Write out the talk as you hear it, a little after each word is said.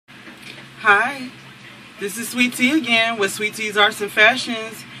Hi, this is Sweet Tea again with Sweet Tea's Arts and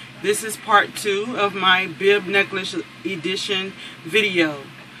Fashions. This is part 2 of my bib necklace edition video.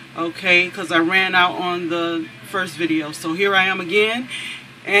 Okay, because I ran out on the first video. So here I am again.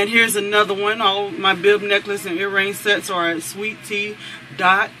 And here's another one. All my bib necklace and earring sets are at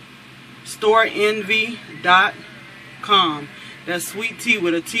sweettea.storeenvy.com. That's Sweet Tea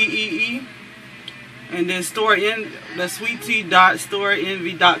with a T-E-E. And then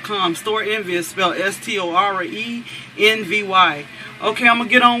sweettea.storeenvy.com. Store Envy is spelled S-T-O-R-E-N-V-Y. Okay, I'm going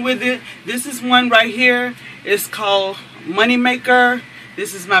to get on with it. This is one right here. It's called Money Maker.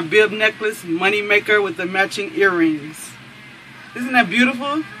 This is my bib necklace, Money Maker, with the matching earrings. Isn't that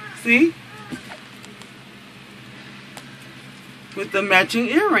beautiful? See? With the matching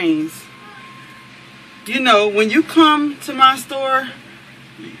earrings. You know, when you come to my store,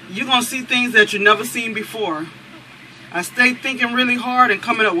 you're going to see things that you've never seen before. I stay thinking really hard and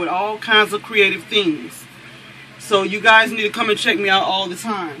coming up with all kinds of creative things. So you guys need to come and check me out all the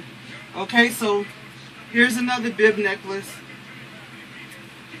time. Okay, so here's another bib necklace.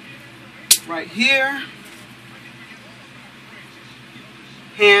 Right here.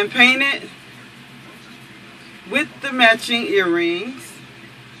 Hand painted. With the matching earrings.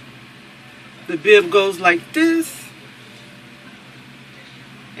 The bib goes like this.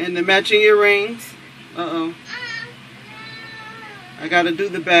 And the matching earrings. I gotta do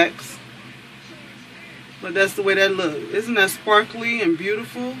the backs. But that's the way that looks. Isn't that sparkly and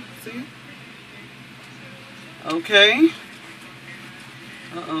beautiful? See? Okay.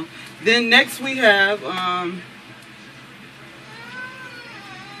 Then next we have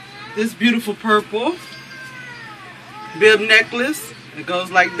this beautiful purple bib necklace. It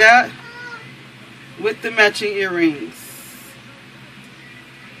goes like that with the matching earrings.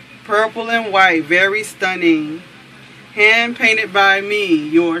 Purple and white, very stunning. Hand painted by me,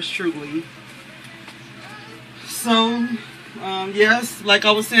 yours truly. So, yes, like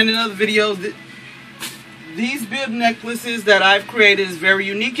I was saying in other videos, these bib necklaces that I've created is very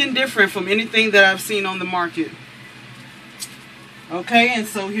unique and different from anything that I've seen on the market. Okay, and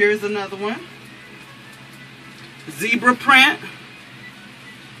so here's another one. Zebra print.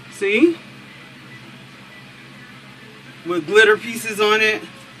 See? With glitter pieces on it.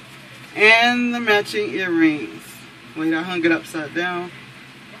 And the matching earrings. Wait, I hung it upside down.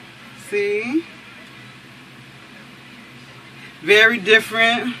 See? Very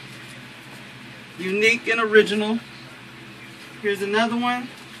different. Unique and original. Here's another one.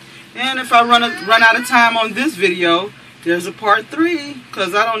 And if I run out of time on this video, there's a part 3.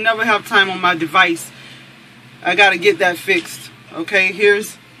 Because I don't never have time on my device. I got to get that fixed. Okay,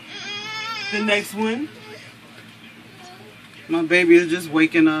 here's the next one. My baby is just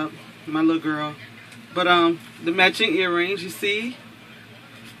waking up. My little girl. But the matching earrings, you see,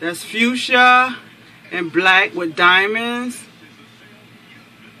 that's fuchsia and black with diamonds.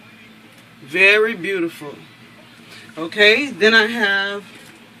 Very beautiful. Okay, then I have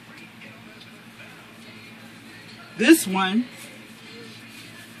this one,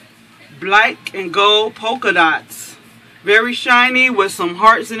 black and gold polka dots. Very shiny with some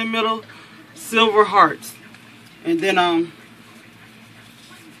hearts in the middle, silver hearts. And then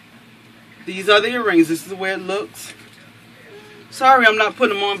these are the earrings. This is the way it looks. Sorry I'm not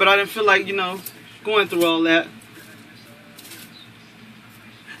putting them on, but I didn't feel like, you know, going through all that.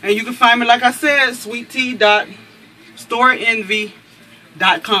 And you can find me, like I said,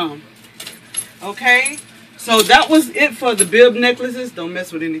 sweettea.storeenvy.com. Okay? So that was it for the bib necklaces. Don't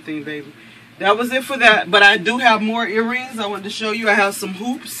mess with anything, baby. That was it for that. But I do have more earrings I want to show you. I have some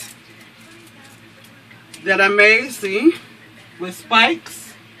hoops that I made, see, with spikes.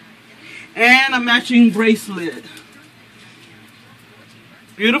 And a matching bracelet.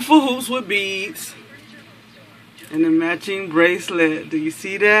 Beautiful hoops with beads. And a matching bracelet. Do you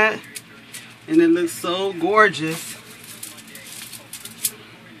see that? And it looks so gorgeous.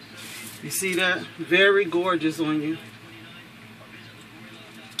 You see that? Very gorgeous on you.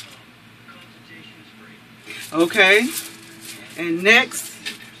 Okay. And next.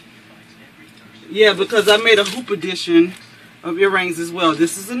 Yeah, because I made a hoop edition of earrings as well.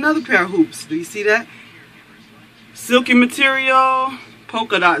 This is another pair of hoops. Do you see that? Silky material,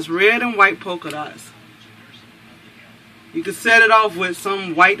 polka dots, red and white polka dots. You can set it off with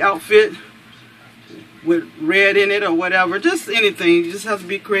some white outfit with red in it or whatever. Just anything. You just have to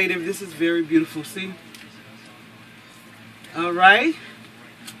be creative. This is very beautiful. See? Alright.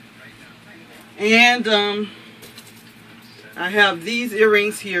 And I have these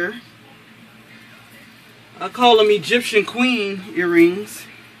earrings here. I call them Egyptian Queen earrings.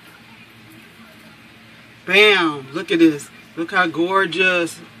 Bam! Look at this. Look how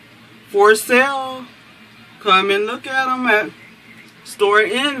gorgeous. for sale. Come and look at them at Store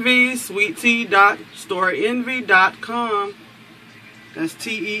Envy, sweettee.storeenvy.com. That's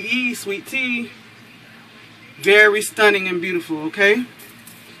T-E-E, Sweet Tea. Very stunning and beautiful, okay?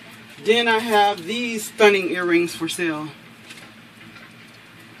 Then I have these stunning earrings for sale.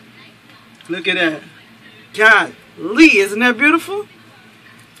 Look at that. Golly, isn't that beautiful?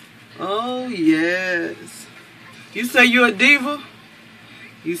 Oh, yes. You say you're a diva?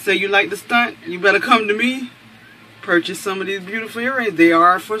 You say you like to stunt? You better come to me. Purchase some of these beautiful earrings. They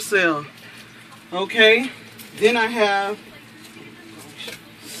are for sale. Okay. Then I have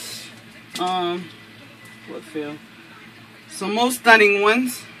what fell? Some more stunning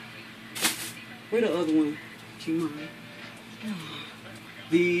ones. Where the other one? Keep on.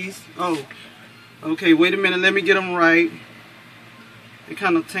 These. Oh. Okay, wait a minute. Let me get them right. They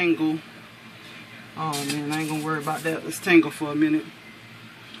kind of tangle. Oh man, I ain't gonna worry about that. Let's tangle for a minute.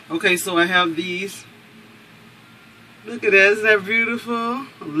 Okay, so I have these. Look at that. Isn't that beautiful?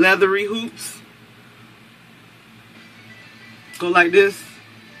 Leathery hoops. Go like this.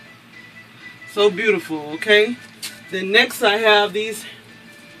 So beautiful, okay? Then next I have these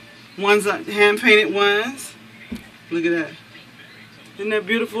ones, hand-painted ones. Look at that. Isn't that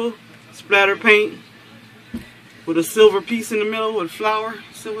beautiful? Splatter paint with a silver piece in the middle with a flower,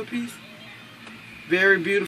 silver piece. Very beautiful.